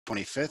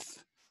25th.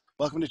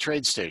 Welcome to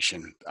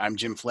TradeStation. I'm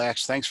Jim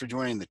Flax. Thanks for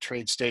joining the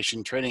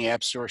TradeStation Trading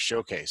App Store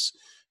Showcase.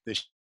 The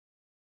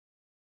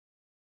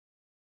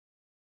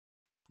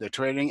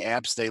trading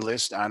apps they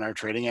list on our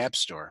Trading App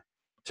Store.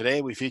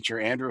 Today we feature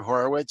Andrew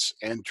Horowitz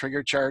and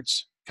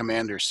TriggerCharts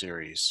Commander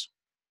Series.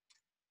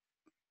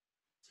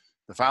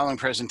 The following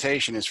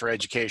presentation is for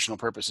educational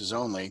purposes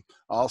only.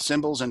 All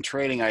symbols and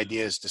trading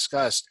ideas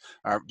discussed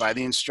by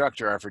the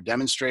instructor are for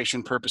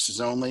demonstration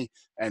purposes only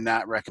and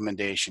not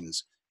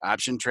recommendations.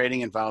 Option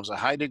trading involves a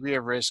high degree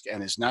of risk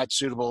and is not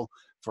suitable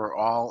for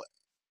all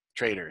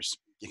traders.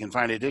 You can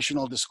find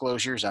additional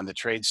disclosures on the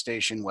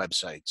TradeStation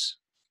websites.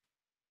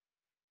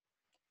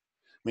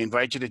 We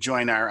invite you to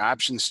join our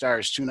Option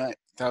Stars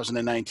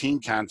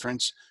 2019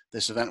 conference.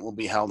 This event will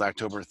be held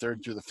October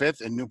 3rd through the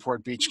 5th in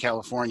Newport Beach,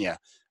 California.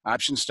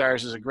 Option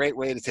Stars is a great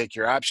way to take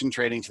your option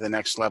trading to the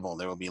next level.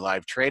 There will be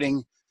live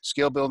trading,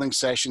 skill building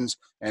sessions,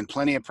 and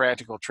plenty of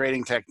practical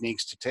trading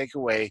techniques to take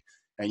away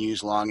and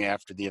use long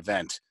after the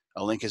event.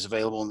 A link is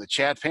available in the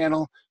chat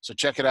panel, so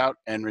check it out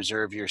and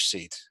reserve your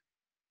seat.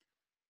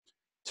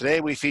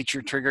 Today we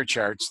feature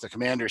TriggerCharts, the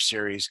Commander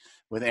Series,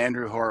 with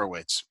Andrew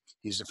Horowitz.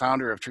 He's the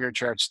founder of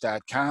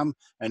TriggerCharts.com,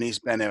 and he's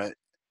been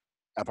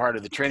a part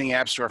of the Trading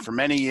App Store for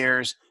many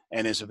years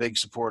and is a big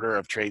supporter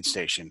of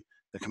TradeStation.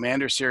 The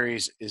Commander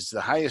Series is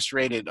the highest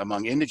rated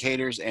among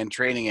indicators and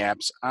trading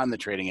apps on the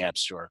Trading App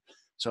Store.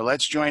 So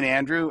let's join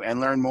Andrew and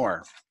learn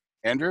more.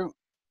 Andrew?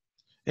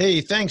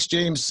 Hey, thanks,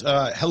 James.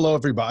 Hello,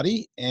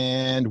 everybody,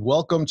 and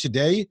welcome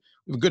today.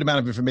 We have a good amount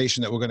of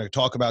information that we're going to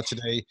talk about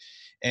today,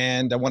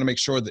 and I want to make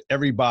sure that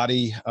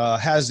everybody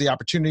has the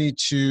opportunity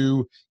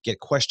to get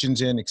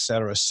questions in,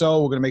 etc.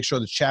 So we're going to make sure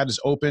the chat is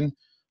open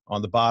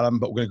on the bottom,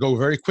 but we're going to go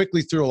very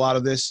quickly through a lot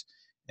of this,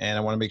 and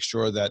I want to make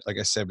sure that, like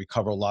I said, we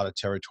cover a lot of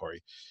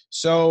territory.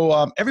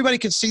 So everybody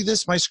can see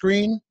this, my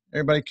screen?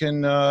 Everybody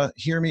can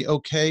hear me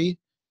okay?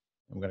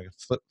 I'm going to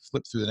flip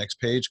through the next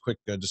page. Quick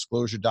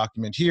disclosure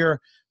document here.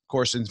 Of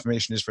course,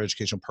 information is for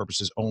educational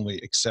purposes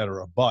only,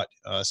 etc., but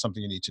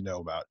something you need to know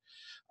about.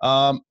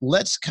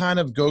 Let's kind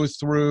of go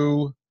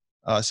through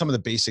some of the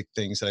basic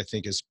things that I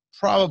think is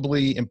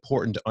probably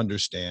important to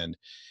understand.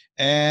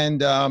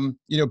 And,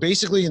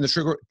 basically in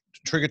the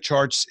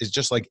TriggerCharts is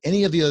just like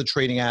any of the other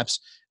trading apps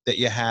that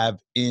you have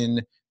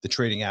in the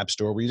Trading App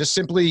Store, where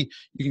you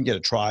can get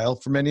a trial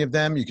for many of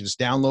them. You can just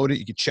download it.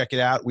 You can check it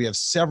out. We have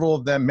several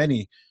of them,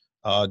 many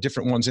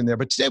different ones in there.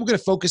 But today we're going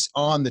to focus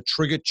on the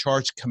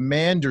TriggerCharts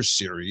Commander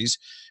Series,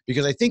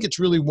 because I think it's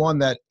really one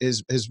that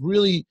has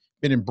really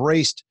been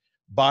embraced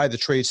by the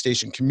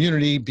TradeStation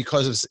community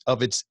because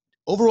of its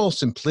overall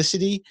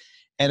simplicity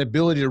and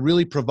ability to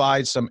really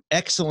provide some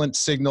excellent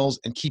signals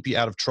and keep you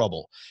out of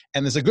trouble.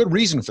 And there's a good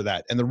reason for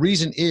that. And the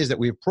reason is that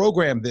we've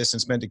programmed this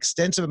and spent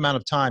extensive amount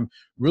of time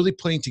really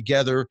putting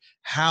together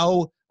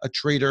how a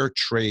trader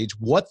trades,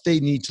 what they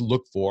need to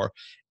look for,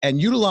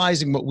 and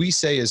utilizing what we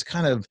say is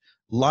kind of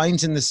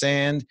lines in the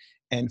sand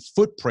and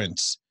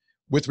footprints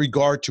with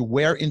regard to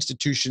where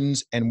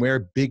institutions and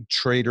where big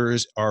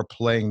traders are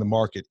playing the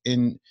market.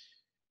 In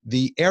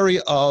the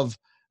area of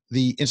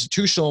the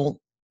institutional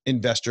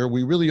investor,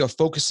 we really are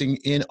focusing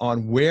in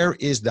on where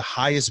is the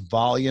highest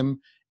volume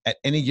at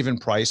any given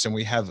price, and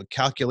we have a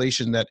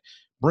calculation that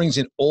brings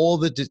in all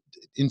the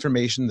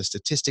information, the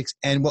statistics,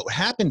 and what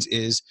happens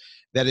is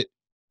that it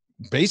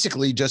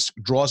basically just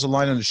draws a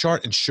line on the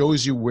chart and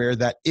shows you where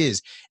that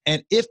is.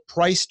 And if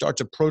price starts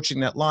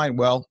approaching that line,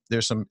 well,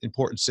 there's some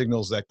important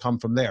signals that come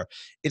from there.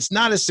 It's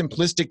not as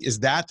simplistic as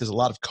that. There's a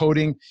lot of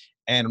coding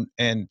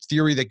and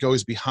theory that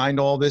goes behind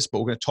all this, but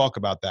we're going to talk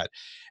about that.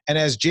 And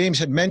as James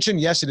had mentioned,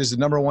 yes, it is the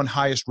 #1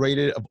 highest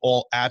rated of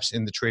all apps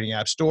in the Trading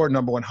App Store,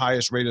 #1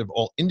 highest rated of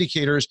all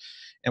indicators,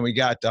 and we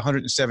got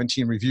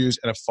 117 reviews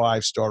and a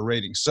 5-star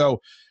rating.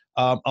 So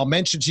I'll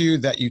mention to you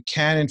that you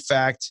can, in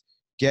fact,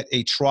 get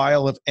a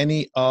trial of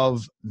any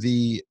of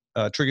the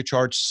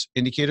TriggerCharts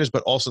indicators,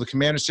 but also the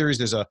Commander Series.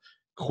 There's a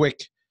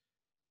quick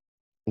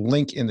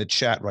link in the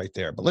chat right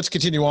there. But let's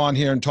continue on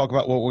here and talk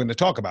about what we're going to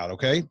talk about,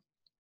 okay?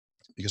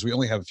 Because we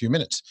only have a few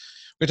minutes.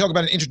 We're going to talk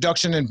about an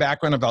introduction and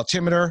background of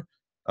altimeter,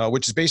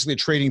 which is basically a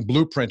trading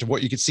blueprint of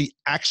what you can see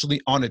actually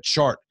on a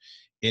chart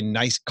in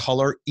nice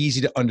color, easy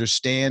to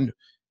understand,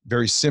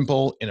 very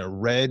simple in a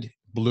red,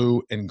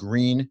 blue, and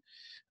green.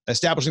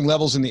 Establishing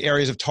levels in the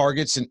areas of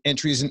targets and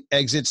entries and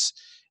exits.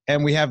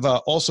 And we have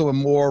also a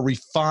more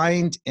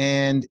refined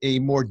and a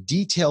more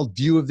detailed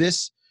view of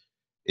this.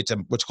 It's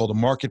what's called a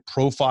market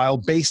profile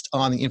based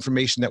on the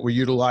information that we're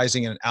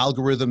utilizing and an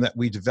algorithm that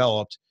we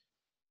developed,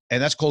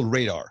 and that's called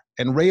radar.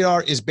 And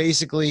radar is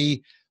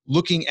basically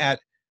looking at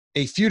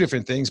a few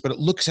different things, but it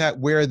looks at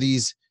where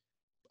these,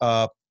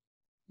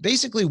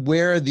 basically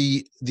where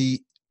the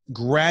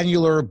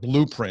granular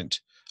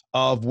blueprint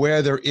of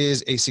where there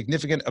is a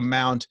significant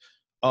amount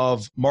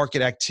of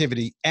market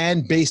activity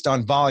and based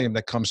on volume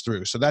that comes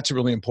through. So that's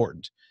really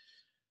important.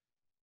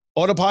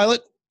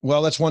 Autopilot,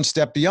 well, that's one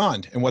step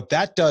beyond. And what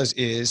that does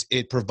is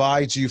it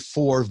provides you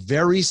 4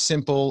 very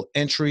simple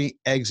entry,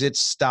 exit,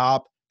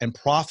 stop, and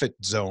profit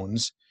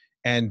zones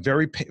and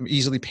very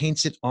easily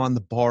paints it on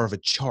the bar of a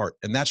chart.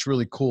 And that's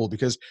really cool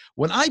because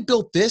when I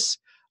built this,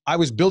 I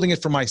was building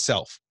it for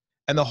myself.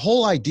 And the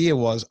whole idea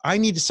was I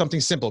needed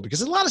something simple because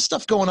there's a lot of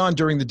stuff going on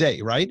during the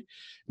day, right?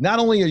 Not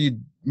only are you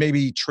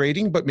maybe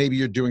trading, but maybe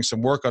you're doing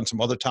some work on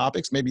some other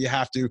topics. Maybe you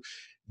have to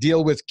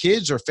deal with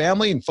kids or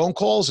family and phone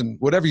calls and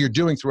whatever you're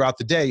doing throughout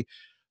the day.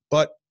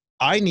 But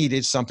I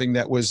needed something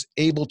that was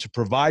able to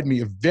provide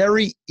me a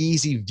very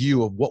easy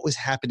view of what was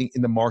happening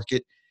in the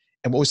market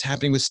and what was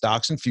happening with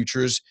stocks and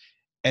futures.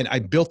 And I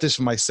built this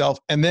for myself.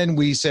 And then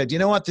we said, you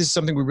know what, this is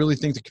something we really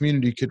think the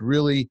community could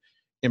really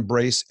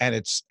embrace, and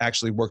it's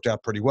actually worked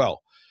out pretty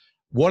well.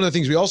 One of the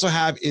things we also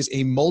have is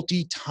a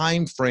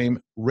multi-time frame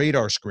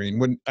radar screen.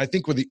 When I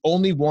think we're the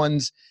only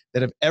ones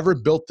that have ever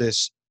built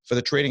this for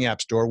the trading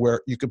app store, where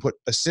you can put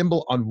a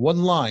symbol on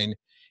one line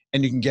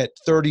and you can get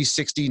 30,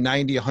 60,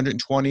 90,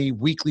 120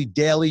 weekly,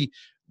 daily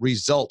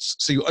results.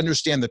 So you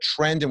understand the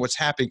trend and what's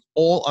happening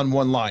all on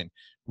one line.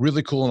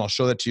 Really cool, and I'll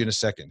show that to you in a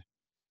second.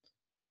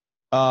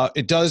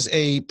 It does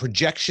a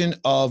projection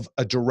of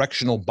a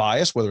directional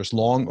bias, whether it's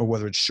long or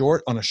whether it's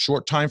short, on a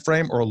short time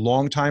frame or a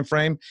long time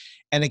frame.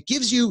 And it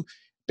gives you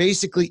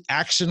basically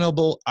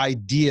actionable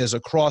ideas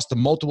across the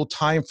multiple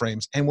time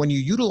frames. And when you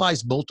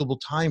utilize multiple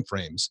time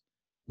frames,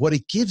 what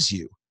it gives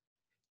you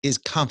is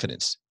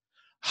confidence.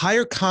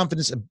 Higher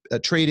confidence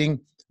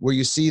trading, where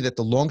you see that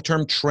the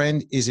long-term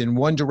trend is in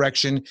one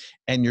direction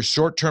and your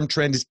short-term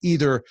trend is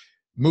either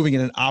moving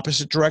in an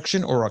opposite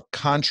direction or a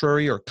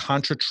contrary or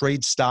contra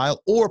trade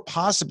style, or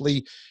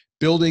possibly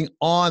building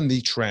on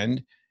the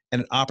trend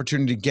and an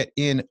opportunity to get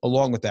in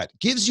along with that.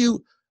 Gives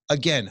you,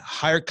 again,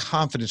 higher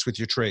confidence with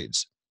your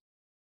trades.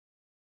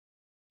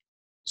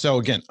 So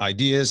again,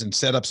 ideas and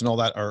setups and all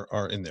that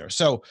are in there.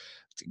 So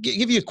to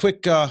give you a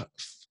quick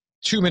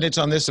 2 minutes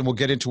on this and we'll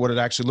get into what it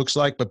actually looks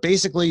like. But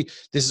basically,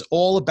 this is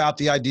all about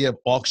the idea of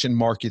auction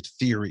market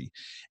theory.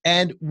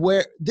 And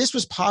where this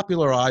was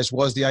popularized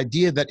was the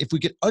idea that if we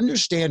could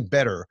understand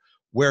better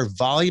where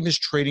volume is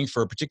trading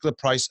for a particular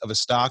price of a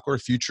stock or a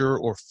future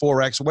or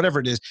Forex or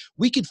whatever it is,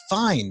 we could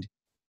find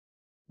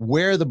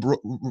where the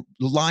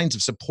lines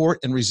of support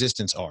and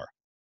resistance are.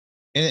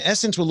 And in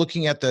essence, we're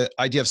looking at the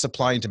idea of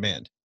supply and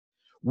demand.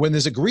 When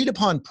there's agreed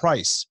upon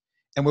price,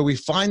 and where we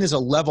find there's a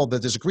level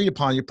that there's agreed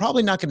upon, you're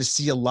probably not going to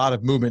see a lot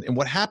of movement. And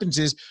what happens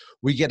is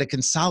we get a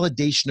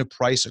consolidation of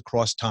price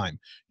across time,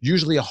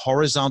 usually a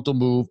horizontal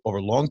move over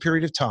a long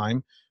period of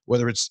time,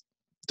 whether it's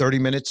 30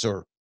 minutes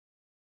or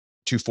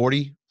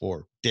 240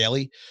 or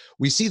daily.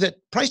 We see that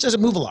price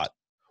doesn't move a lot.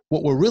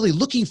 What we're really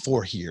looking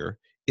for here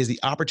is the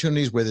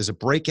opportunities where there's a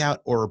breakout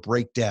or a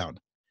breakdown.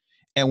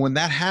 And when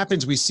that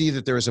happens, we see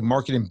that there is a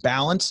market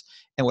imbalance.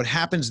 And what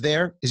happens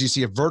there is you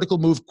see a vertical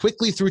move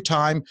quickly through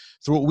time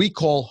through what we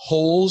call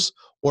holes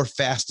or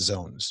fast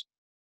zones.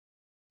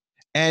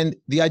 And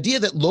the idea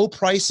that low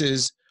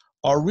prices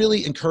are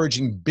really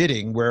encouraging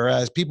bidding,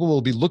 whereas people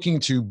will be looking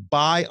to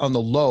buy on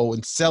the low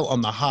and sell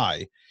on the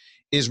high,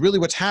 is really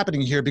what's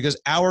happening here, because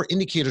our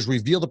indicators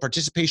reveal the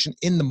participation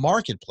in the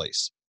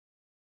marketplace.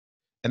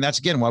 And that's,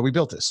 again, why we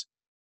built this.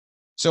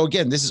 So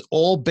again, this is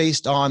all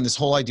based on this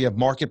whole idea of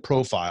market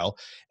profile.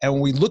 And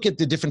when we look at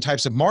the different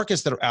types of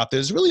markets that are out there,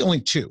 there's really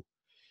only two.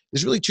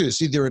 There's really two.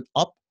 It's either an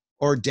up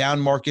or a down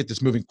market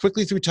that's moving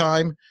quickly through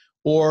time,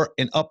 or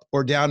an up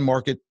or down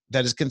market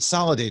that is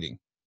consolidating.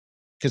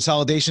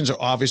 Consolidations are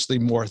obviously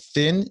more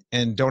thin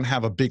and don't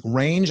have a big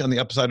range on the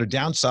upside or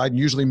downside, and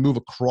usually move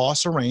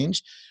across a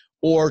range.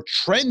 Or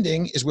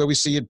trending is where we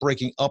see it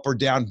breaking up or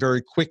down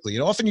very quickly.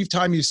 And often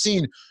you've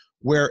seen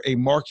where a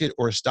market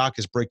or a stock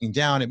is breaking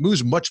down, it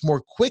moves much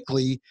more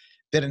quickly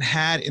than it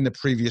had in the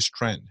previous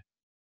trend.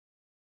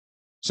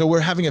 So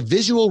we're having a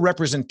visual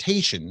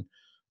representation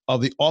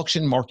of the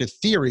auction market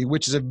theory,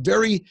 which is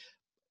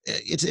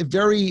it's a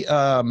very,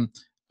 I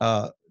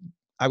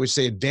would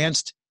say,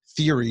 advanced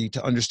theory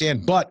to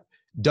understand, but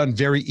done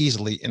very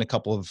easily in a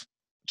couple of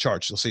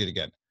charts. You'll see it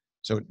again.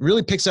 So it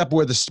really picks up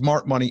where the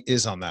smart money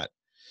is on that.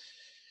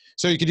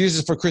 So you could use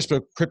this for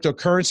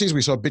cryptocurrencies.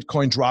 We saw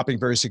Bitcoin dropping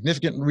very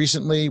significantly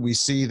recently. We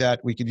see that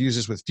we could use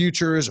this with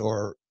futures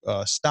or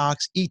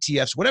stocks,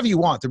 ETFs, whatever you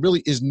want. There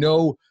really is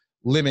no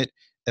limit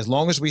as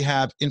long as we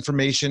have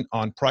information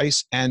on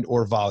price and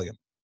or volume.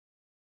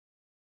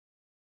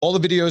 All the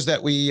videos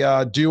that we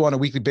do on a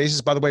weekly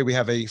basis, by the way, we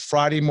have a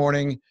Friday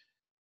morning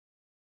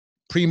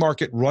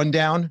pre-market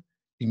rundown.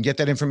 You can get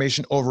that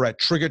information over at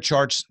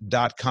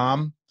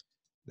TriggerCharts.com.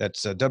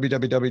 That's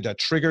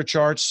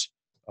www.TriggerCharts.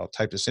 I'll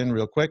type this in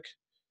real quick.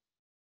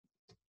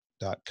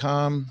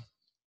 .com.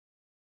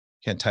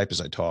 Can't type as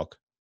I talk.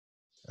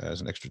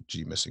 There's an extra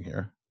G missing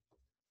here.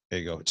 There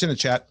you go. It's in the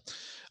chat.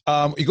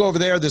 You go over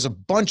there. There's a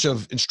bunch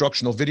of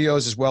instructional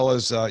videos, as well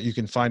as you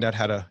can find out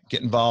how to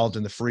get involved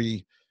in the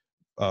free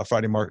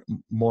Friday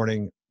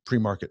morning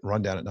pre-market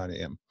rundown at 9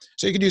 a.m.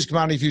 So you can use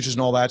commodity futures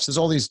and all that. So there's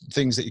all these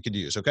things that you could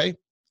use, okay?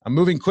 I'm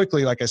moving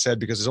quickly, like I said,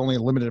 because there's only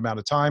a limited amount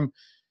of time,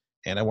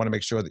 and I want to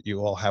make sure that you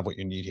all have what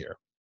you need here.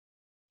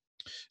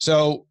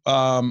 So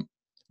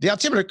the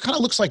altimeter kind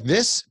of looks like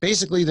this.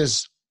 Basically,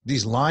 there's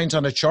these lines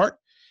on a chart,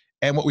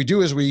 And what we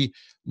do is we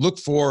look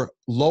for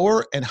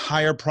lower and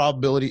higher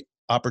probability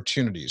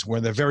opportunities.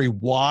 When they're very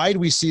wide,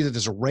 we see that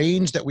there's a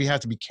range that we have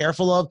to be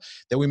careful of,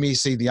 that we may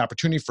see the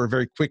opportunity for a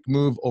very quick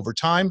move over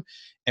time.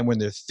 And when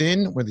they're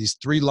thin, where these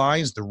three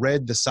lines, the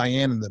red, the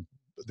cyan, and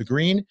the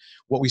green,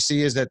 what we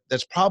see is that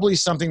that's probably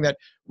something that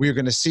we're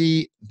going to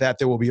see that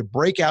there will be a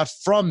breakout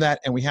from that,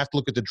 and we have to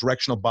look at the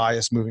directional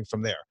bias moving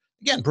from there.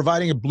 Again,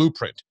 providing a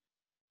blueprint.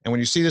 And when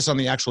you see this on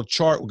the actual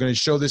chart, we're going to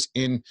show this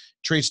in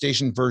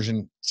TradeStation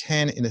version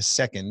 10 in a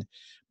second,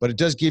 but it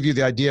does give you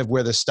the idea of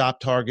where the stop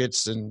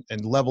targets and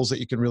levels that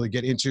you can really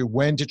get into,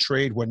 when to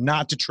trade, when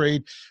not to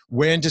trade,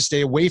 when to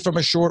stay away from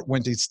a short,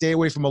 when to stay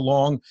away from a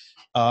long.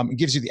 It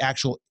gives you the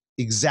actual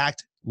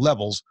exact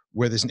levels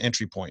where there's an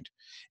entry point.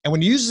 And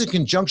when you use this in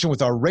conjunction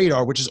with our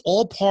radar, which is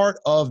all part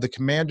of the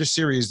Commander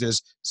series,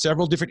 there's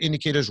several different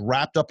indicators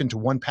wrapped up into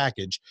one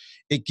package.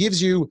 It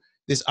gives you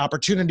this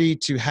opportunity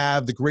to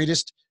have the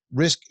greatest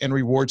risk and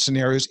reward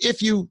scenarios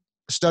if you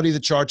study the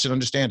charts and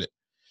understand it.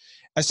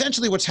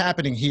 Essentially what's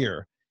happening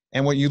here,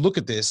 and when you look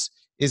at this,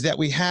 is that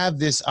we have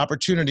this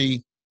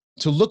opportunity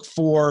to look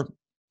for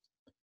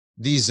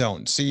these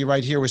zones. See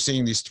right here, we're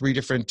seeing these three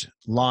different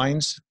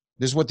lines.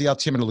 This is what the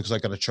altimeter looks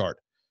like on a chart.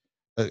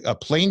 A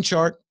plain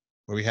chart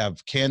where we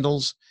have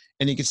candles,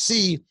 and you can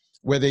see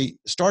where they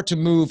start to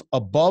move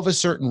above a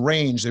certain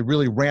range, they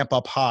really ramp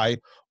up high,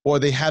 or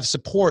they have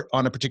support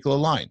on a particular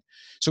line.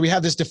 So we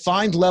have this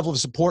defined level of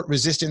support,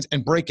 resistance,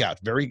 and breakout.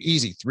 Very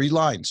easy, three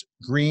lines,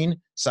 green,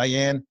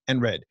 cyan,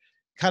 and red.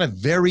 Kind of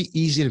very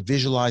easy to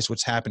visualize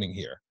what's happening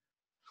here.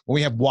 When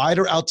we have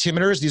wider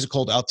altimeters, these are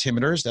called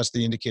altimeters, that's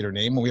the indicator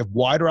name. When we have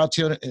wider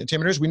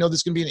altimeters, we know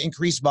there's going to be an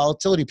increased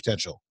volatility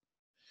potential.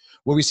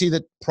 Where we see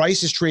that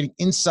price is trading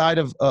inside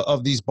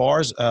of these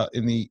bars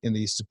in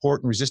the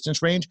support and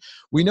resistance range,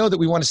 we know that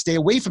we want to stay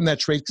away from that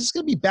trade because it's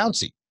going to be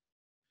bouncy.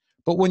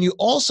 But when you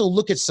also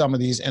look at some of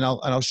these, and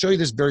I'll show you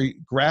this very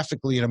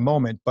graphically in a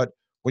moment, but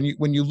when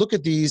you look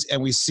at these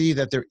and we see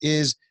that there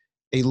is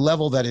a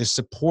level that is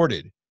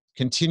supported,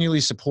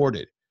 continually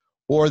supported,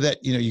 or that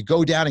you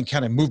go down and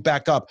kind of move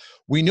back up,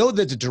 we know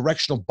that the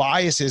directional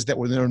bias is that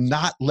when they're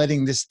not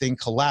letting this thing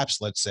collapse,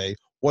 let's say,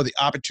 or the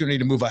opportunity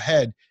to move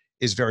ahead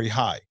is very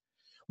high.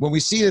 When we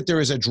see that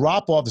there is a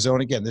drop-off zone,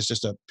 again, there's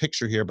just a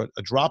picture here, but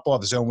a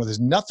drop-off zone where there's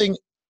nothing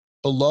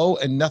below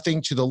and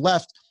nothing to the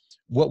left,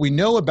 what we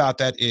know about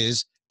that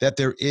is that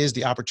there is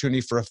the opportunity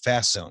for a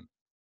fast zone.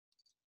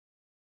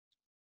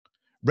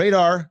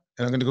 Radar,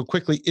 and I'm going to go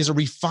quickly, is a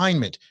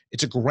refinement.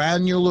 It's a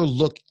granular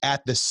look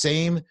at the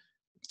same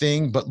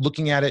thing, but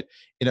looking at it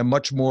in a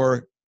much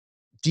more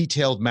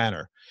detailed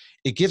manner.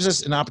 It gives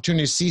us an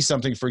opportunity to see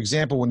something. For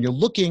example, when you're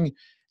looking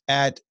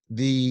at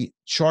the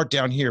chart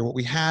down here, what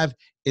we have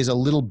is a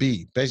little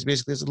b. Basically,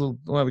 it's a little,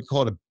 well, we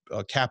call it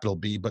a capital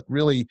B, but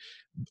really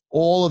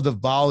all of the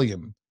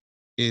volume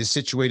is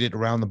situated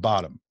around the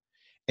bottom.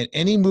 And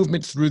any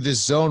movement through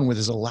this zone where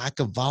there's a lack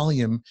of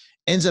volume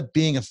ends up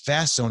being a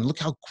fast zone. Look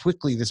how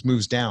quickly this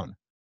moves down.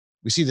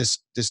 We see this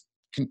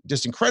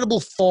incredible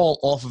fall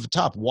off of the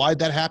top. Why'd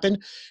that happen?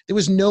 There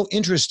was no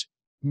interest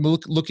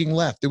looking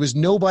left. There was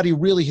nobody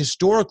really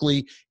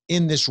historically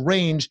in this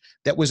range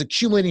that was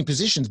accumulating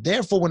positions.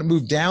 Therefore, when it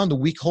moved down, the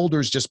weak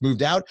holders just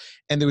moved out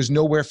and there was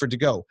nowhere for it to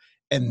go.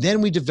 And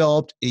then we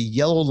developed a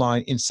yellow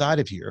line inside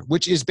of here,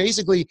 which is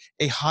basically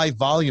a high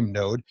volume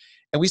node.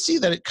 And we see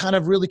that it kind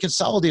of really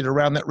consolidated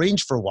around that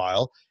range for a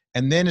while,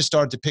 and then it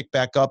started to pick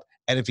back up.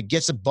 And if it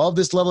gets above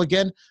this level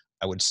again,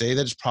 I would say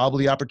that it's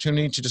probably the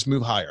opportunity to just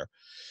move higher.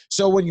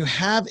 So when you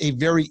have a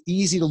very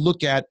easy to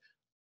look at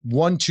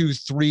 1, 2,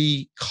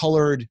 3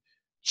 colored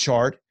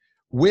chart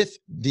with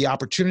the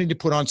opportunity to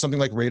put on something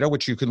like radar,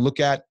 which you can look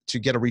at to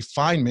get a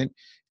refinement,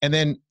 and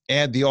then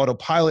add the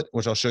autopilot,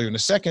 which I'll show you in a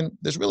second,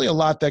 there's really a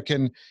lot that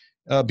can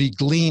be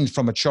gleaned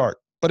from a chart.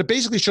 But it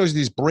basically shows you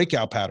these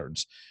breakout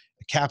patterns,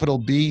 a capital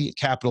B,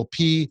 capital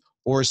P,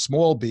 or a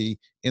small b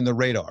in the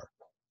radar.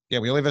 Yeah,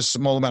 we only have a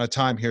small amount of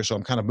time here, so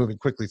I'm kind of moving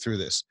quickly through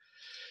this.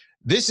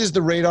 This is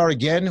the radar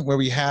again, where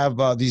we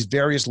have these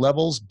various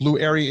levels. Blue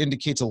area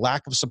indicates a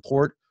lack of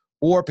support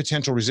or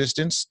potential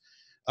resistance.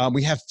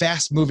 We have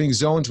fast-moving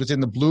zones within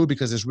the blue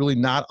because there's really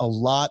not a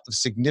lot of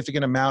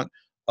significant amount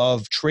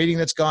of trading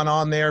that's gone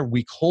on there.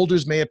 Weak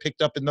holders may have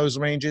picked up in those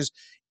ranges.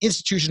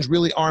 Institutions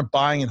really aren't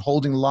buying and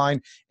holding the line,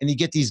 and you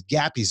get these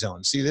gappy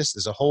zones. See this?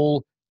 There's a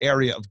whole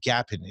area of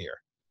gap in here.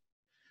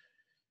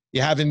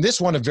 You have in this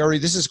one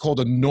this is called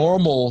a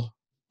normal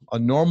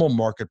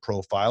market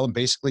profile, and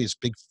basically it's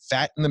big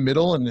fat in the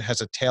middle and it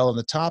has a tail on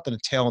the top and a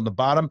tail on the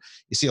bottom.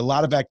 You see a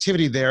lot of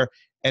activity there,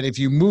 and if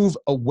you move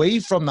away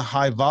from the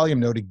high volume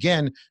node,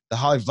 again, the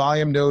high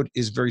volume node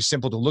is very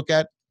simple to look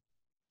at.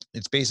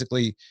 It's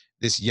basically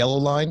this yellow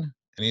line.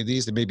 Any of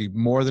these, there may be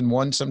more than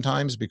one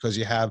sometimes because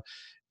you have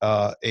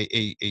a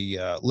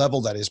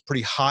level that is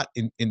pretty hot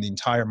in the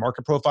entire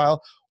market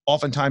profile.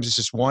 Oftentimes it's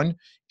just one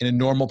in a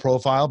normal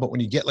profile, but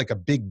when you get like a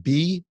big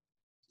B,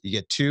 you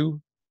get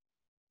two.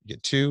 You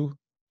get two.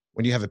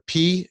 When you have a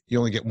P, you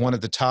only get one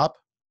at the top.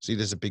 See,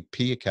 there's a big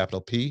P, a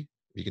capital P.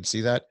 You can see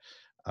that.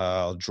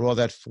 I'll draw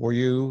that for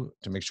you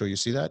to make sure you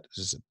see that.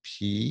 This is a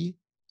P.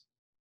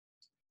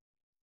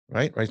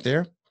 right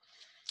there.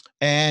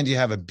 And you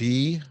have a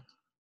B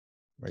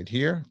right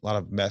here, a lot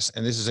of mess.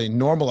 And this is a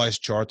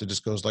normalized chart that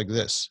just goes like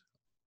this.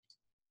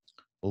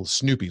 A little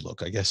Snoopy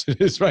look, I guess it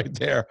is right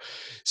there.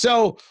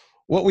 So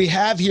what we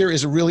have here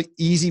is a really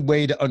easy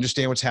way to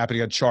understand what's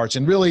happening on charts.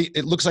 And really,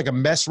 it looks like a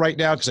mess right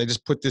now because I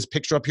just put this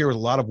picture up here with a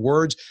lot of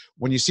words.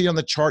 When you see on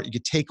the chart, you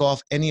could take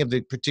off any of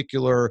the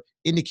particular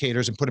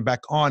indicators and put them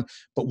back on.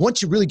 But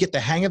once you really get the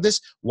hang of this,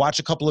 watch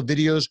a couple of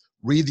videos,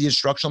 read the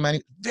instructional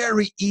manual.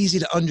 Very easy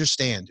to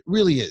understand. It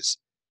really is.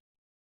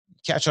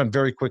 Catch on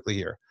very quickly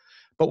here.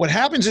 But what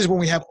happens is when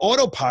we have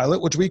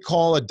autopilot, which we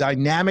call a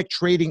dynamic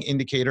trading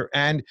indicator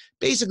and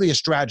basically a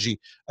strategy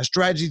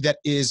that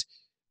is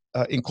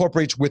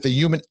incorporates with a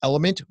human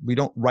element. We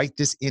don't write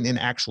this in an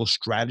actual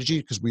strategy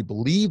because we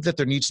believe that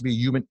there needs to be a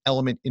human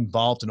element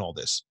involved in all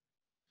this.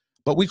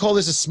 But we call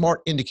this a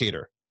smart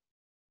indicator.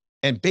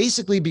 And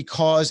basically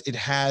because it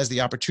has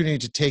the opportunity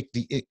to take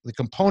the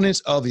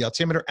components of the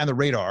altimeter and the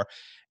radar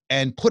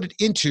and put it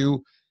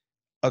into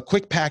a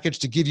quick package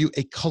to give you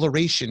a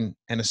coloration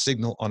and a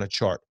signal on a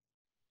chart.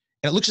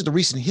 And it looks at the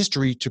recent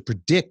history to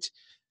predict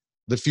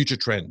the future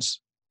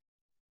trends.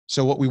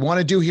 So what we want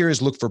to do here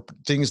is look for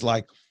things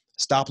like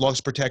stop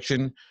loss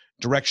protection,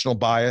 directional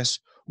bias.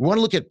 We want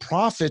to look at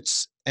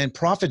profits and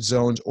profit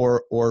zones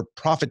or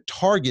profit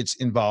targets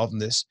involved in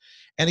this.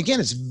 And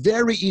again, it's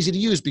very easy to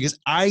use because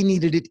I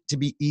needed it to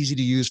be easy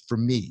to use for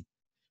me.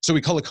 So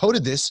we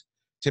color-coded this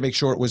to make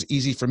sure it was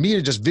easy for me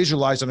to just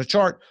visualize on a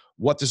chart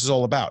what this is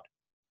all about.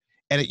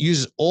 And it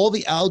uses all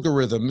the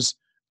algorithms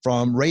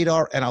from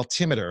radar and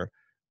altimeter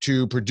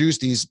to produce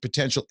these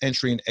potential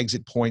entry and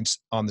exit points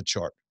on the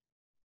chart.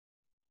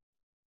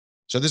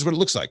 So this is what it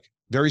looks like.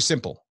 Very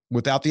simple.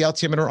 Without the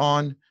altimeter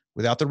on,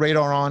 without the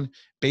radar on,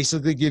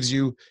 basically gives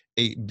you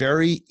a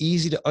very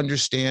easy to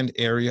understand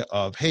area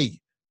of, hey,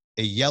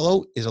 a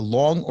yellow is a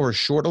long or a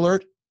short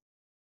alert.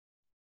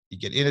 You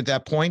get in at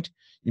that point.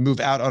 You move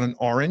out on an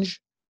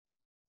orange.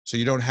 So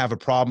you don't have a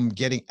problem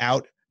getting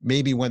out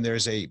maybe when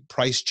there's a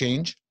price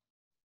change.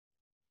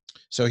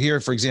 So here,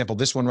 for example,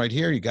 this one right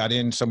here, you got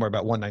in somewhere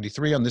about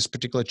 193 on this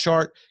particular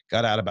chart,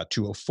 got out about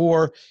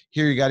 204.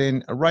 Here you got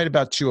in right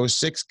about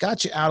 206,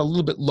 got you out a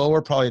little bit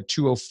lower, probably at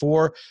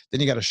 204.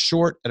 Then you got a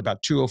short at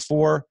about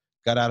 204,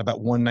 got out about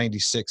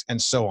 196,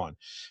 and so on.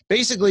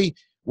 Basically,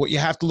 what you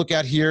have to look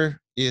at here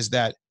is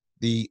that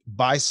the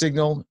buy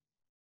signal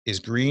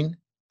is green,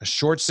 a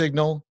short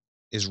signal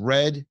is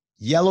red,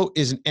 yellow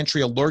is an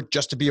entry alert,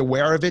 just to be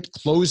aware of it.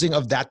 Closing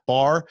of that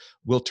bar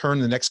will turn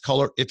the next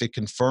color if it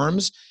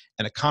confirms,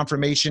 and a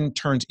confirmation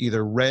turns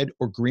either red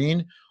or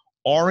green.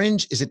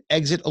 Orange is an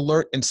exit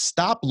alert, and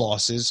stop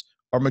losses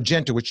are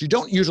magenta, which you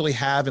don't usually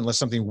have unless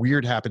something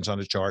weird happens on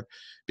the chart,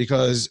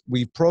 because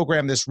we've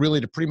programmed this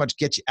really to pretty much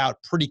get you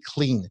out pretty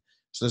clean.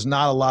 So there's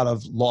not a lot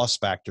of loss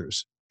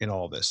factors in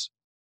all this.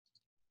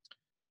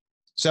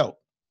 So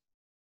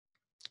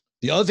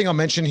the other thing I'll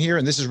mention here,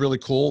 and this is really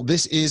cool,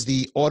 this is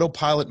the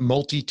autopilot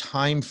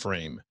multi-time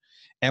frame.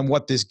 And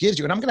what this gives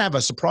you, and I'm going to have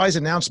a surprise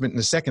announcement in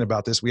a second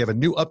about this. We have a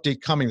new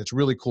update coming that's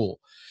really cool.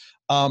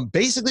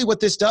 Basically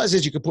what this does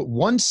is you can put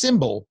one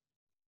symbol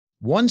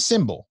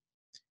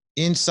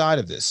inside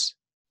of this,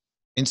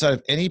 inside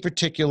of any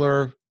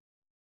particular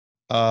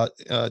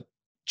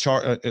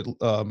chart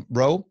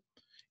row,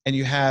 and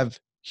you have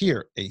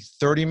here a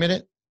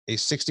 30-minute, a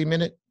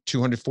 60-minute,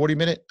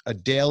 240-minute, a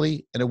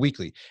daily, and a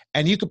weekly.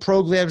 And you could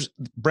program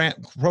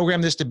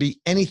this to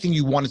be anything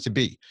you want it to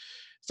be.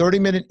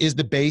 30-minute is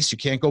the base. You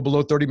can't go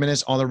below 30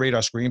 minutes on the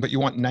radar screen, but you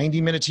want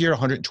 90 minutes here,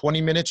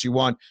 120 minutes. You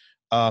want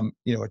a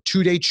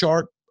 2-day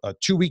chart, a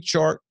 2-week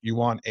chart. You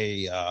want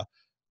a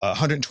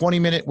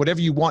 120-minute, whatever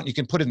you want, you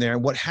can put in there.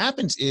 And what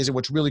happens is, and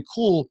what's really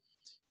cool,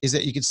 is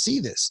that you can see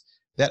this,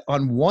 that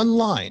on one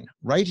line,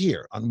 right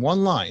here, on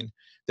one line,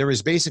 there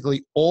is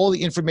basically all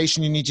the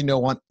information you need to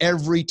know on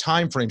every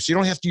time frame. So you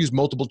don't have to use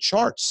multiple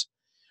charts.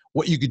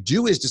 What you could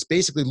do is just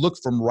basically look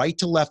from right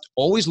to left,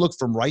 always look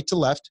from right to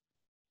left,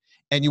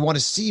 and you want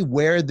to see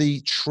where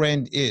the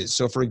trend is.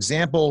 So for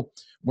example,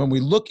 when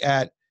we look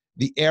at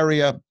the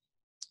area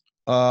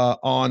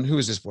on, who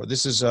is this for?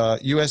 This is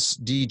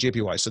USD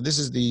JPY. So this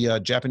is the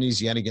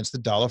Japanese yen against the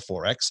dollar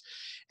Forex.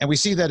 And we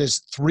see that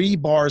it's 3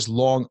 bars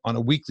long on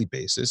a weekly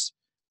basis.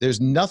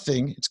 There's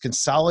nothing, it's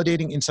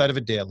consolidating inside of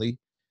a daily.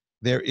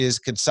 There is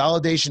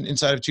consolidation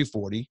inside of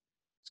 240.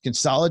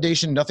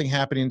 Consolidation, nothing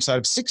happening inside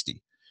of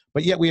 60.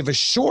 But yet we have a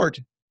short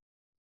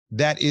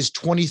that is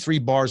 23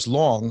 bars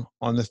long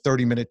on the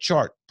 30-minute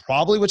chart.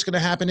 Probably what's going to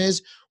happen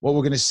is, what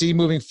we're going to see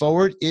moving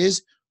forward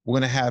is we're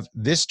going to have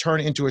this turn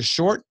into a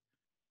short.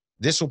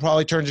 This will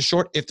probably turn to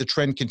short if the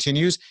trend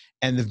continues,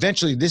 and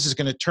eventually this is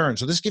going to turn.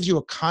 So this gives you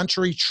a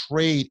contrary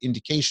trade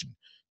indication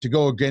to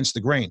go against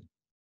the grain.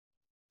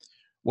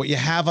 What you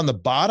have on the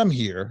bottom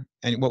here,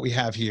 and what we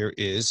have here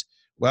is,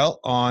 well,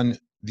 on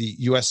the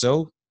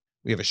USO,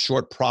 we have a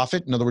short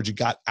profit. In other words, you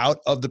got out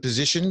of the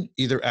position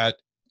either at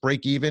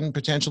break even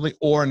potentially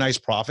or a nice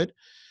profit.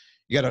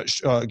 You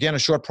got again a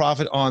short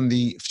profit on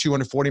the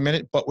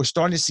 240-minute, but we're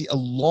starting to see a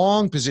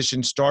long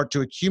position start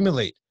to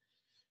accumulate.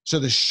 So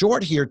the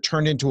short here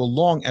turned into a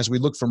long as we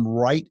look from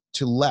right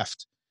to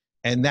left.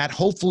 And that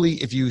hopefully,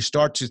 if you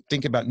start to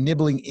think about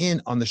nibbling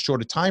in on the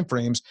shorter time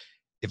frames,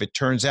 if it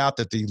turns out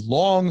that the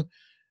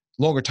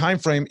longer time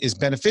frame is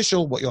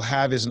beneficial, what you'll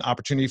have is an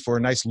opportunity for a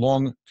nice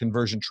long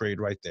conversion trade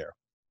right there.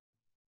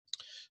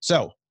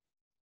 So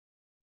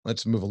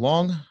let's move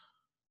along.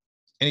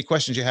 Any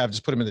questions you have,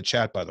 just put them in the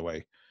chat, by the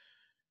way.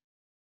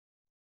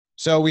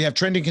 So we have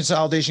trending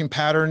consolidation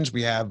patterns.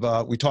 We have,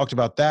 we talked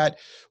about that.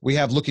 We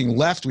have looking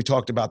left. We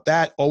talked about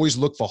that. Always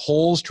look for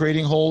holes,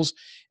 trading holes.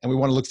 And we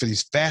want to look for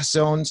these fast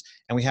zones.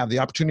 And we have the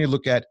opportunity to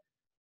look at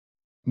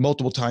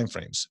multiple time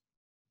frames.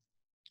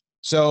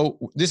 So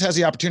this has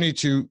the opportunity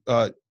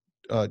to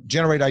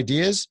generate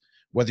ideas,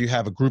 whether you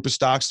have a group of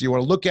stocks that you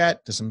want to look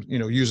at, to some,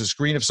 use a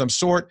screen of some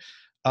sort.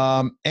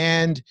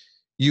 And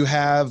you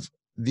have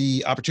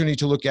the opportunity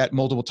to look at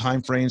multiple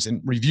time frames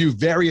and review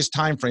various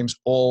time frames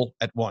all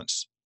at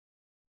once.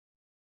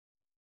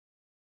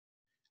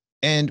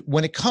 And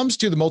when it comes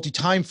to the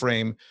multi-time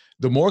frame,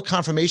 the more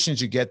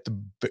confirmations you get,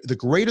 the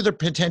greater the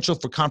potential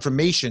for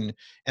confirmation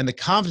and the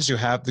confidence you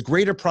have, the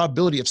greater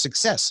probability of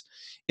success.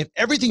 If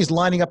everything is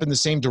lining up in the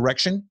same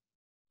direction,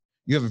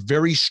 you have a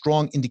very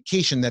strong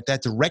indication that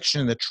that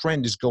direction and the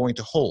trend is going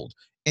to hold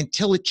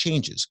until it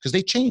changes, because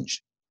they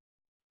change.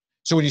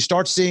 So when you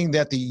start seeing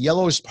that the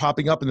yellow is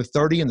popping up in the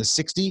 30 and the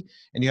 60,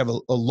 and you have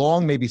a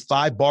long, maybe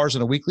 5 bars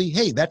on a weekly,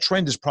 hey, that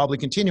trend is probably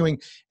continuing,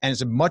 and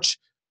it's a much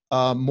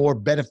more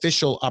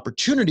beneficial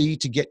opportunity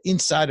to get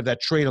inside of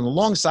that trade on the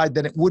long side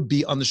than it would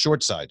be on the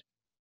short side.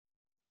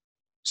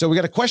 So we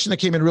got a question that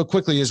came in real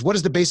quickly is, what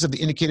is the basis of the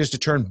indicators to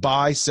turn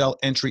buy, sell,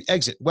 entry,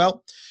 exit?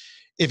 Well,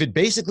 if it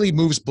basically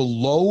moves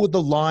below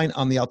the line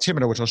on the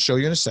altimeter, which I'll show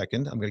you in a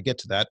second, I'm going to get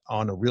to that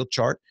on a real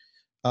chart,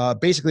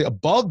 basically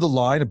above the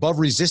line, above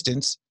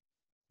resistance,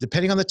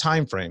 depending on the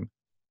time frame,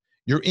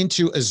 you're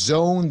into a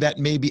zone that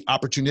may be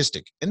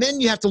opportunistic. And then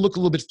you have to look a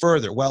little bit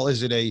further. Well,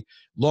 is it a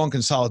long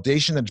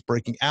consolidation that it's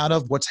breaking out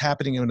of? What's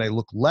happening when I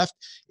look left?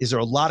 Is there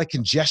a lot of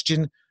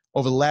congestion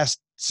over the last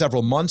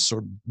several months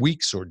or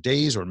weeks or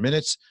days or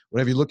minutes,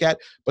 whatever you look at?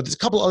 But there's a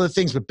couple other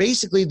things. But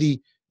basically,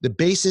 the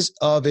basis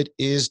of it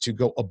is to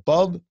go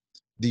above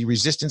the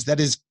resistance that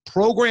is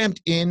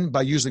programmed in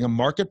by using a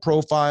market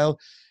profile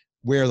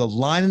where the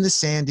line in the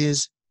sand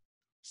is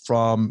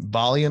from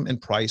volume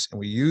and price, and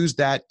we use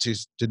that to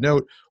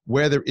denote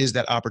where there is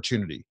that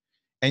opportunity.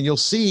 And you'll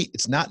see,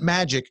 it's not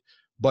magic,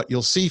 but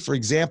you'll see, for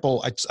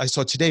example, I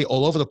saw today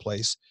all over the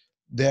place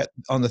that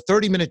on the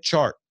 30-minute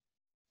chart,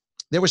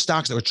 there were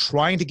stocks that were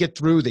trying to get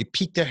through. They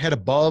peaked their head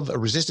above a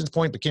resistance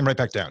point, but came right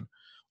back down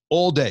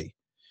all day.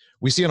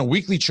 We see on a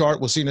weekly chart,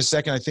 we'll see in a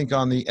second, I think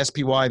on the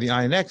SPY, the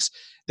INX,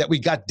 that we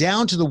got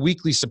down to the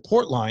weekly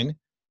support line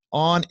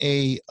on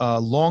a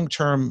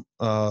long-term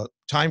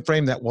time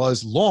frame that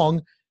was long,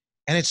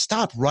 and it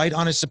stopped right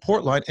on its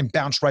support line and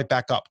bounced right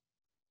back up.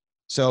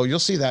 So you'll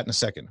see that in a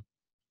second.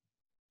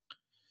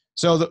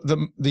 So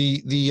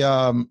we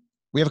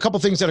have a couple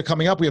things that are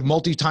coming up. We have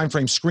multi-time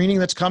frame screening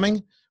that's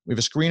coming. We have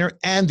a screener,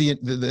 and the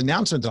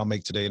announcement that I'll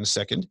make today in a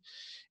second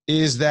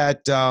is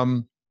that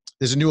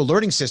there's a new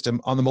alerting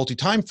system on the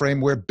multi-time frame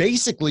where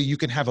basically you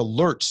can have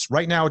alerts.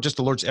 Right now, it just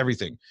alerts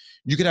everything.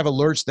 You can have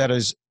alerts that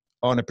is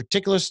on a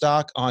particular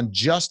stock on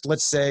just,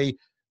 let's say,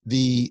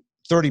 the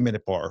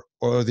 30-minute bar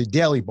or the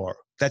daily bar.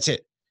 That's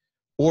it.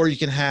 Or you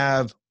can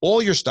have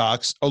all your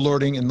stocks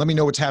alerting and let me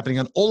know what's happening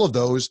on all of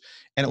those,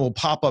 and it will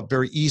pop up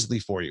very easily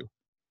for you.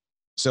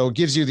 So it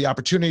gives you the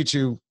opportunity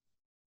to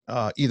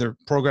either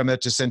program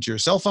that to send to your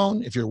cell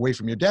phone if you're away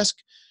from your desk,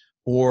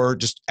 or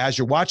just as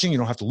you're watching, you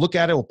don't have to look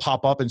at it. It will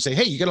pop up and say,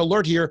 hey, you got an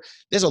alert here.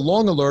 There's a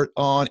long alert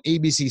on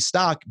ABC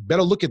stock.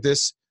 Better look at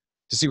this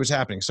to see what's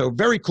happening. So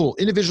very cool.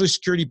 Individually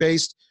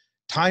security-based,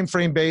 time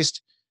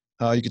frame-based.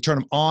 You can turn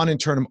them on and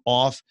turn them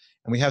off.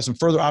 And we have some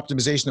further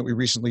optimization that we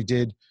recently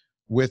did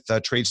with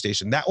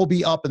TradeStation. That will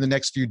be up in the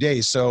next few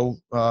days. So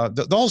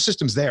the whole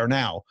system's there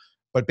now,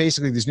 but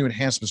basically these new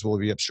enhancements will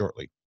be up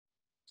shortly.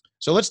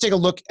 So let's take a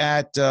look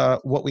at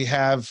what we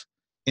have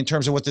in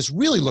terms of what this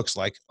really looks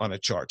like on a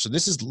chart. So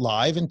this is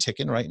live and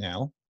ticking right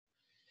now.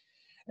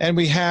 And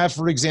we have,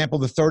 for example,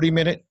 the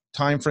 30-minute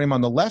time frame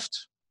on the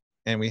left,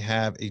 and we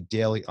have a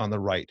daily on the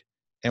right.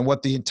 And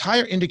what the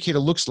entire indicator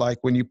looks like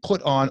when you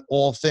put on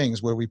all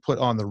things, where we put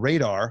on the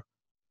radar,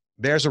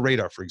 there's a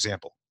radar, for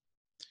example.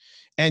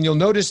 And you'll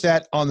notice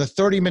that on the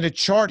 30-minute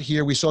chart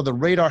here, we saw the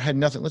radar had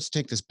nothing. Let's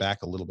take this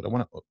back a little bit. I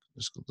want to look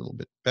just a little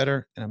bit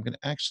better, and I'm going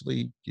to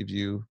actually give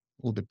you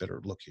a little bit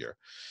better look here.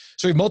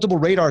 So we have multiple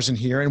radars in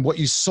here, and what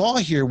you saw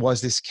here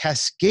was this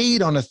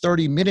cascade on a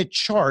 30-minute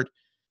chart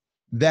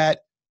that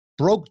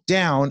broke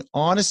down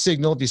on a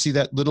signal. If you see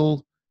that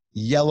little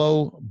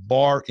yellow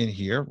bar in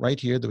here, right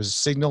here, there was a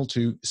signal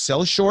to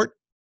sell short.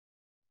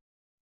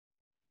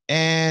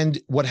 And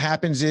what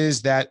happens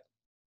is that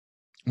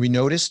we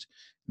noticed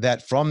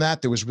that from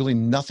that, there was really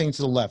nothing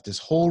to the left. This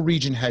whole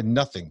region had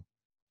nothing.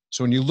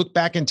 So when you look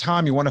back in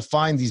time, you want to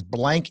find these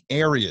blank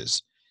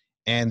areas.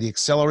 And the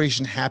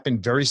acceleration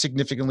happened very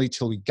significantly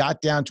till we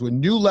got down to a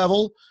new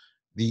level.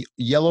 The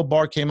yellow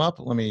bar came up.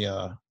 Let me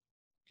give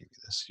you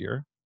this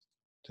here.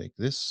 take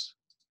this.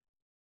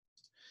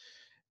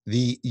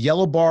 The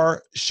yellow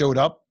bar showed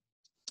up,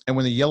 and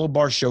when the yellow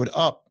bar showed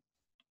up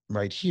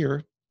right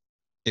here,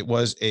 it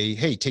was a,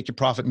 hey, take your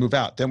profit, move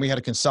out. Then we had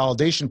a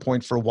consolidation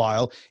point for a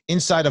while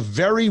inside a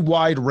very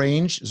wide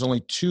range. There's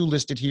only 2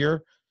 listed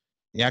here.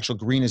 The actual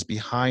green is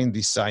behind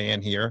the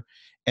cyan here.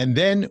 And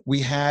then we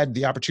had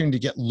the opportunity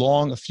to get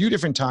long a few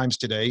different times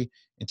today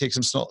and take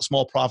some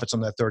small profits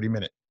on that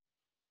 30-minute.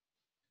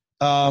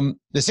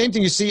 The same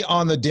thing you see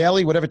on the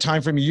daily, whatever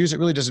time frame you use, it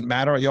really doesn't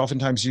matter. You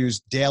oftentimes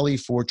use daily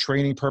for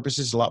training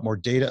purposes, a lot more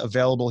data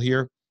available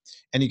here.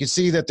 And you can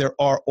see that there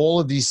are all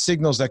of these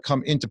signals that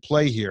come into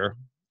play here.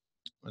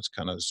 Let's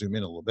kind of zoom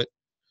in a little bit.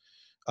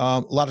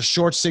 A lot of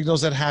short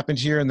signals that happened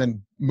here and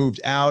then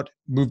moved out,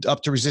 moved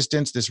up to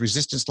resistance. This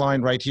resistance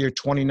line right here,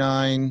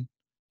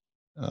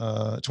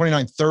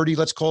 29.30,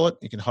 let's call it.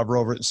 You can hover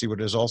over it and see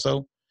what it is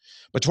also.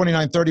 But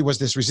 29.30 was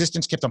this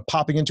resistance, kept on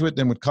popping into it,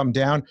 then would come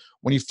down.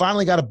 When you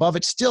finally got above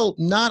it, still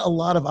not a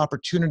lot of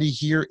opportunity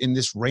here in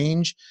this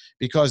range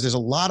because there's a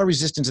lot of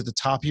resistance at the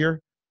top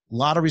here, a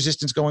lot of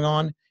resistance going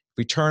on. If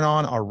we turn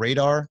on our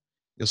radar,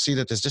 you'll see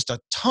that there's just a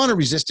ton of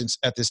resistance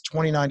at this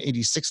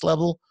 29.86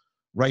 level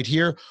right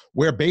here,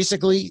 where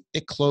basically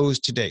it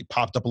closed today,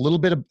 popped up a little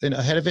bit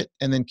ahead of it,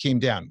 and then came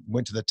down,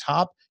 went to the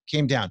top,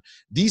 came down.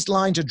 These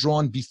lines are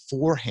drawn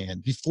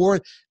beforehand, before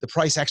the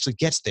price actually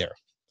gets there.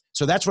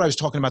 So that's what I was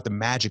talking about, the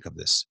magic of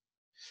this.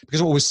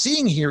 Because what we're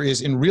seeing here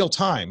is in real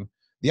time,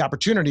 the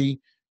opportunity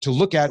to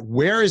look at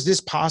where is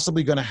this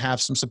possibly going to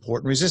have some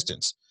support and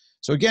resistance.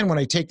 So again, when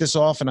I take this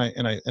off and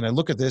I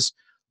look at this,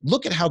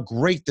 look at how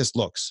great this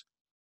looks.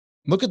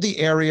 Look at the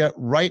area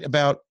right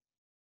about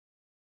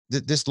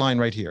this line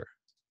right here.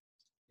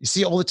 You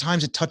see all the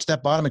times it touched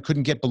that bottom and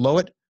couldn't get below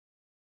it?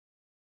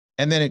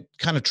 And then it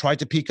kind of tried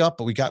to peek up,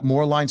 but we got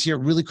more lines here.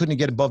 It really couldn't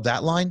get above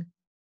that line.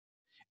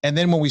 And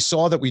then when we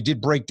saw that we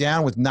did break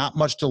down with not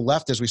much to the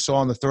left, as we saw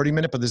on the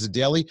 30-minute, but there's a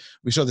daily,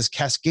 we saw this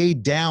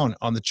cascade down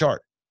on the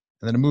chart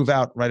and then a move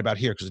out right about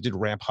here because it did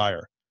ramp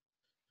higher.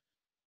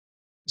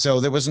 So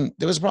there was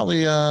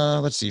probably,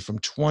 let's see, from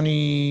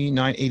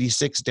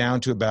 29.86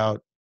 down to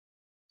about,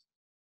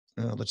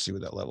 let's see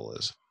what that level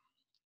is.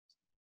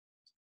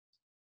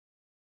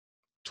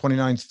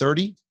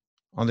 29.30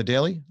 on the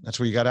daily. That's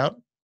where you got out.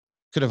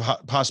 Could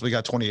have possibly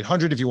got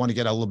 2,800 if you want to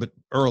get out a little bit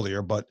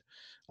earlier, but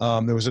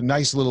there was a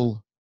nice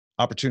little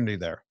opportunity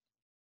there.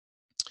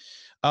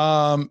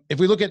 If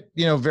we look at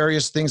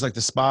various things like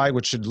the SPY,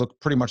 which should look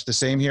pretty much the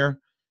same here,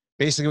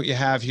 basically what you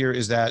have here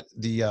is that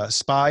the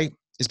SPY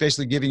is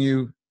basically giving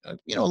you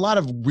a lot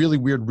of really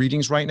weird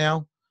readings right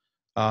now.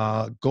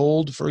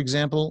 Gold, for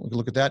example, we can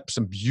look at that.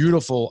 Some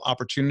beautiful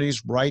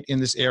opportunities right in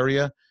this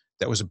area.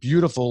 That was a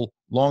beautiful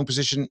long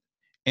position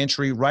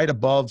entry right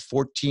above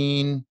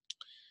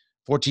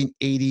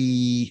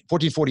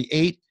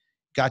 1448.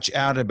 Got you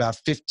out at about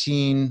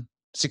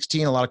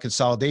 15.16. A lot of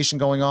consolidation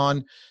going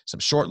on. Some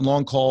short and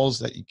long calls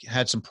that you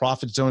had some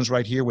profit zones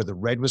right here where the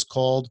red was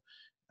called.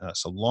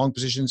 Some long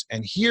positions.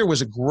 And here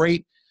was a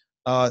great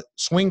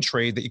swing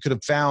trade that you could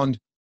have found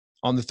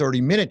on the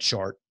 30-minute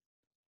chart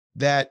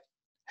that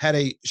had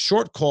a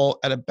short call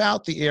at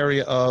about the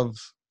area of,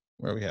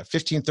 where we have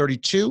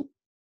 1532,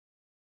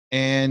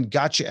 and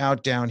got you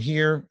out down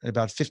here at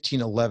about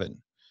 1511.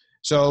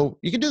 So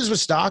you can do this with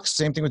stocks,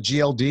 same thing with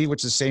GLD,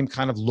 which is the same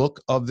kind of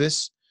look of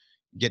this.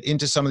 Get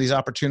into some of these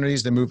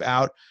opportunities, then move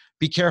out.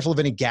 Be careful of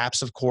any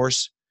gaps, of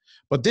course.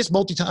 But this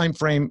multi-time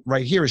frame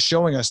right here is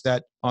showing us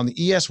that on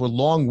the ES, we're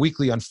long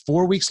weekly on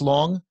 4 weeks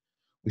long.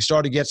 We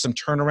started to get some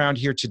turnaround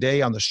here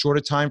today on the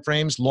shorter time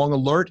frames, long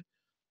alert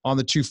on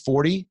the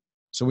 240.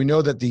 So we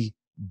know that the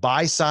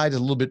buy side is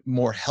a little bit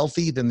more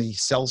healthy than the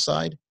sell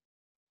side.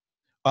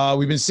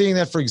 We've been seeing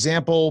that, for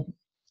example,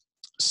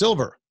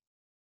 silver.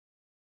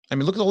 I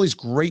mean, look at all these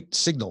great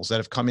signals that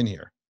have come in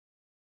here.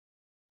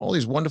 All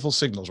these wonderful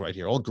signals right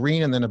here, all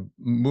green and then a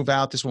move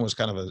out. This one was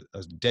kind of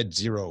a dead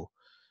zero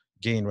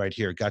gain right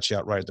here. Got you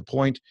out right at the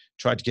point.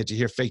 Tried to get you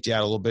here, faked you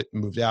out a little bit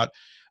and moved out.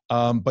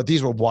 But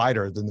these were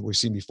wider than we've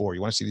seen before.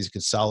 You want to see these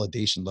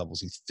consolidation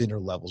levels, these thinner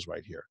levels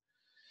right here.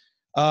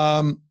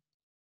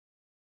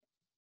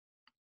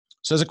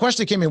 So there's a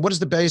question that came in. What is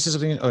the basis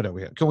of the, oh no,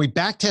 can we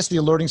back test the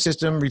alerting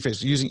system?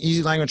 Rephrase, using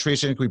easy language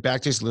translation, can we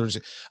back test the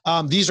alerting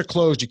system? These are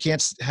closed. You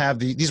can't have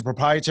these are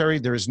proprietary.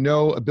 There is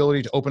no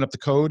ability to open up the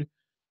code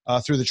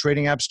through the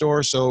trading app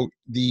store. So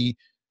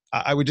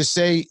I would just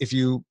say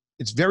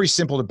it's very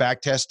simple to back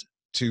test,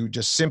 to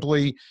just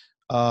simply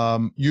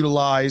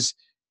utilize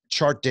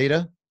chart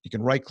data. You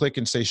can right click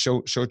and say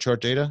show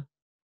chart data,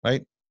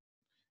 right?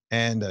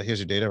 And here's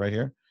your data right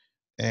here.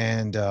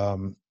 And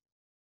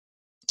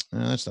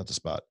that's not the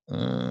spot.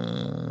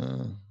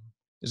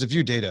 There's a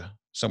view data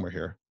somewhere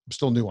here. I'm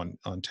still new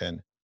on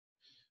 10.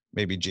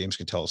 Maybe James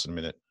can tell us in a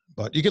minute.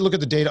 But you can look at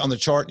the data on the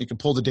chart. You can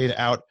pull the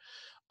data out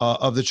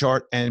of the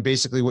chart. And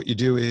basically what you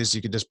do is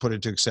you can just put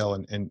it to Excel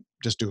and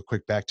just do a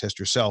quick back test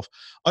yourself.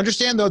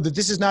 Understand, though, that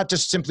this is not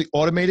just simply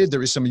automated.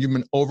 There is some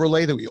human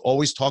overlay that we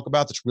always talk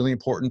about that's really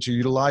important to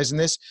utilize in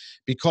this,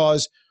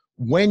 because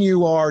when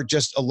you are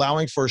just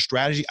allowing for a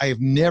strategy, I have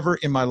never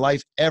in my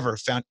life ever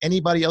found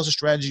anybody else's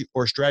strategy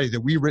or strategy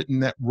that we've written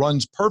that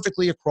runs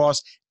perfectly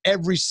across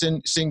every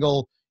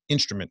single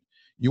instrument.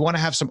 You want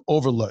to have some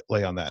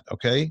overlay on that,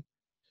 okay?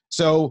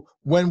 So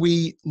when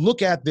we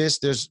look at this,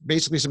 there's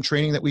basically some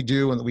training that we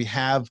do and that we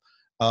have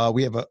a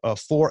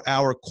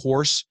 4-hour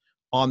course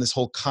on this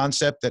whole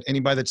concept that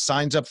anybody that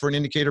signs up for an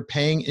indicator,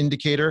 paying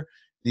indicator,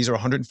 these are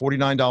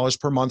 $149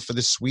 per month for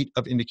this suite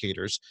of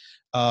indicators,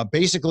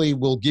 basically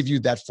will give you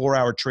that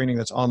 4-hour training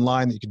that's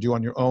online that you can do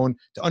on your own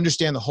to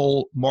understand the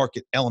whole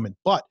market element.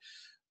 But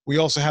we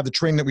also have the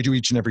training that we do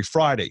each and every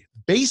Friday.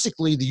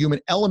 Basically, the human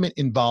element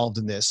involved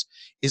in this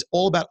is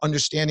all about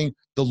understanding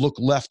the look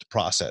left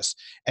process.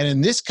 And in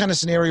this kind of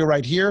scenario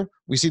right here,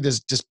 we see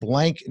there's just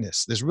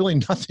blankness. There's really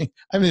nothing.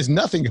 I mean, there's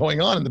nothing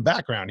going on in the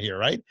background here,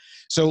 right?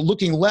 So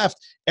looking left,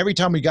 every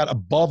time we got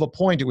above a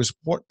point, it was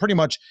pretty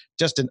much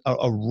just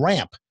a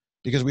ramp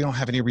because we don't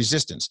have any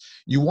resistance.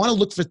 You want to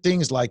look for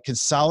things like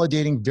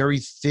consolidating very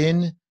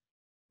thin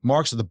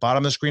marks at the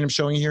bottom of the screen I'm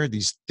showing you here,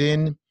 these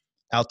thin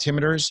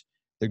altimeters.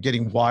 They're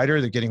getting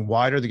wider, they're getting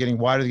wider, they're getting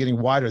wider, they're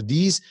getting wider.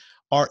 These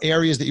are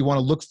areas that you want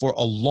to look for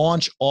a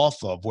launch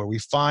off of where we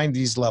find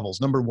these levels,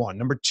 number one.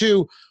 Number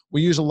two,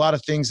 we use a lot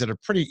of things that are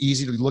pretty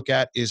easy to look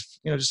at is,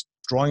 just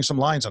drawing some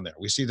lines on there.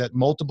 We see that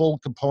multiple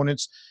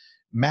components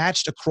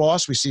matched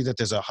across. We see that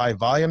there's a high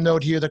volume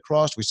node here that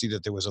crossed. We see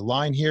that there was a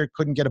line here,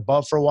 couldn't get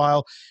above for a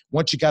while.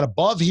 Once you got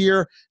above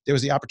here, there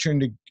was the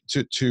opportunity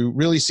to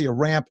really see a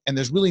ramp, and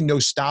there's really no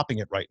stopping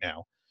it right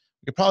now.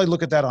 You could probably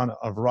look at that on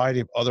a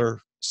variety of other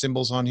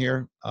symbols on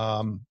here,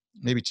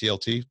 maybe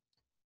TLT.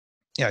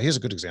 Yeah, here's a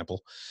good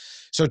example.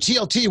 So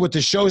TLT, what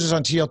this shows us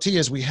on TLT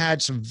is we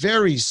had some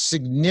very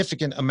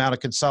significant amount of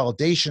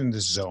consolidation in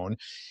this zone,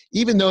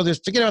 even though there's,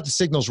 forget about the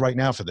signals right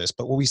now for this,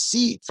 but what we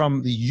see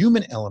from the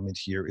human element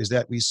here is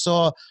that we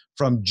saw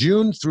from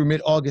June through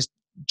mid-August,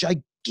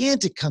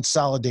 gigantic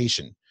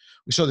consolidation.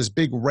 We saw this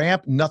big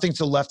ramp, nothing to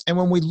the left. And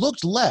when we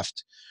looked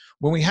left,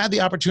 when we had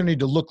the opportunity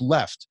to look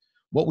left,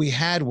 what we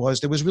had was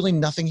there was really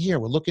nothing here.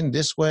 We're looking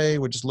this way.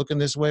 We're just looking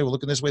this way. We're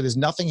looking this way. There's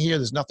nothing here.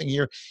 There's nothing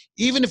here.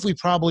 Even if we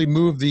probably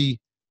move the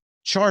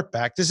chart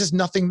back, there's just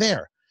nothing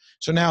there.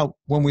 So now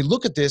when we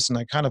look at this, and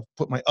I kind of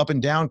put my up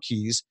and down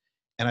keys,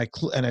 and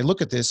I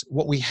look at this,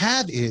 what we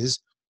have is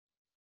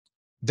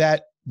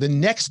that the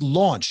next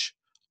launch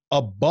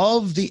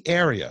above the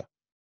area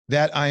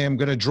that I am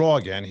going to draw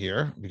again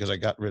here because I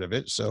got rid of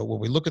it. So when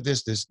we look at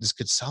this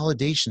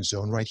consolidation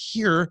zone right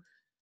here,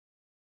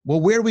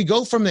 well, where do we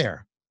go from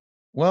there?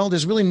 Well,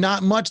 there's really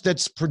not much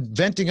that's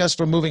preventing us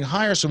from moving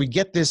higher. So we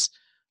get this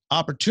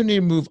opportunity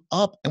to move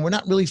up, and we're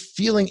not really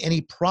feeling any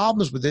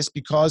problems with this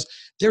because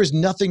there is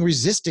nothing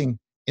resisting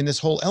in this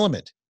whole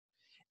element.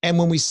 And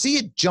when we see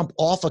it jump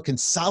off a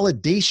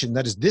consolidation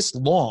that is this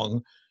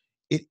long,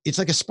 it's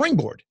like a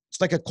springboard. It's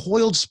like a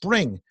coiled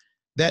spring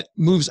that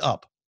moves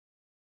up.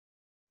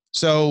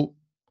 So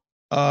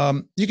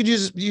you could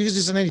use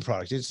this on any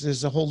product.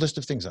 There's a whole list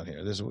of things on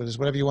here. There's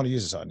whatever you want to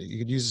use this on. You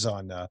could use this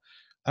on, I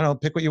don't know,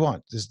 pick what you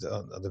want. There's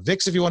the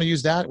VIX if you want to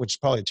use that, which is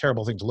probably a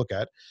terrible thing to look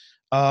at.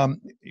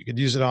 You could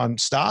use it on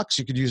stocks.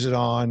 You could use it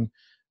on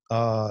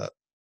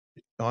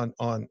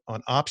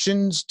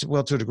options. To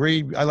a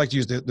degree. I like to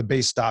use the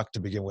base stock to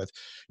begin with.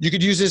 You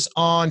could use this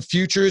on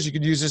futures. You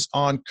could use this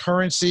on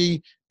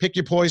currency. Pick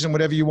your poison,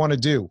 whatever you want to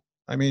do.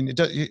 I mean,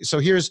 so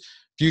here's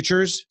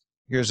futures.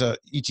 Here's a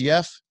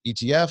ETF,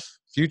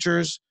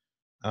 futures.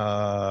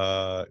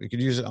 You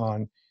could use it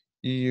on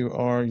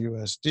EUR,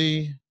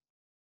 USD.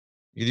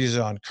 You could use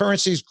it on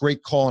currencies.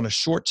 Great call on a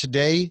short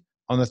today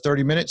on the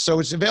 30 minutes.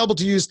 So it's available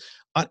to use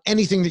on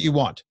anything that you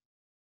want.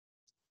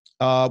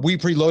 We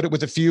preload it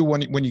with a few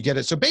when you get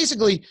it. So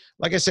basically,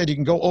 like I said, you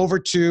can go over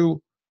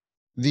to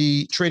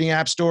the trading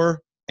app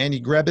store and you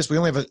grab this. We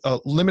only have a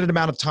limited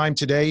amount of time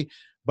today,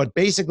 but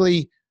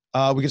basically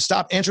we can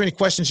stop, answer any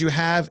questions you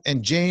have.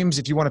 And James,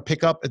 if you want to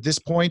pick up at this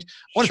point,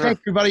 I want to thank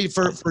everybody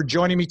for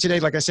joining me today.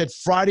 Like I said,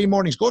 Friday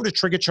mornings, go over to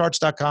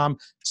TriggerCharts.com,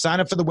 sign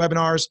up for the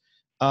webinars.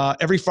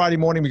 Every Friday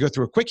morning, we go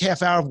through a quick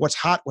half hour of what's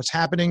hot, what's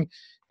happening,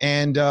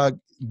 and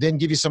then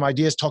give you some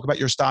ideas, talk about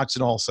your stocks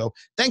and all. So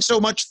thanks so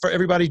much for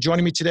everybody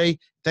joining me today.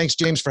 Thanks,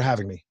 James, for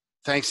having me.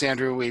 Thanks,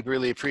 Andrew. We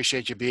really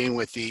appreciate you being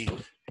with the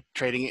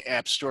Trading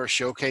App Store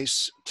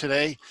Showcase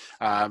today.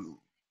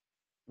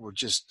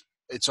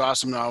 It's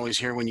awesome to always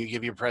hear when you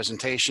give your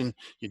presentation.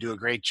 You do a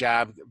great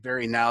job,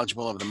 very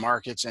knowledgeable of the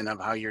markets and of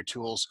how your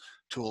tools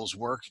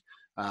work.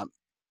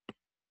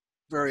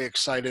 Very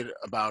excited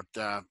about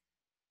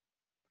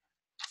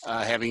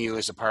having you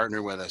as a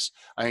partner with us.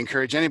 I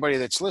encourage anybody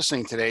that's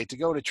listening today to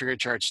go to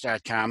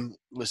TriggerCharts.com,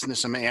 listen to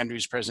some of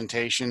Andrew's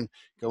presentation,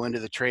 go into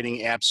the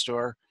Trading App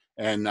Store,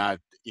 and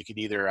you could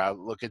either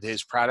look at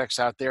his products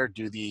out there,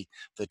 do the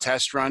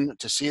test run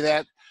to see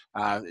that.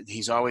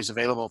 He's always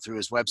available through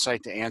his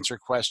website to answer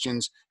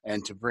questions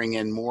and to bring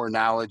in more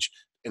knowledge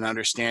and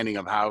understanding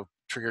of how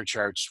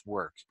TriggerCharts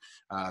work.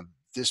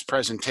 This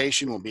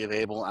presentation will be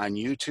available on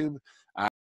YouTube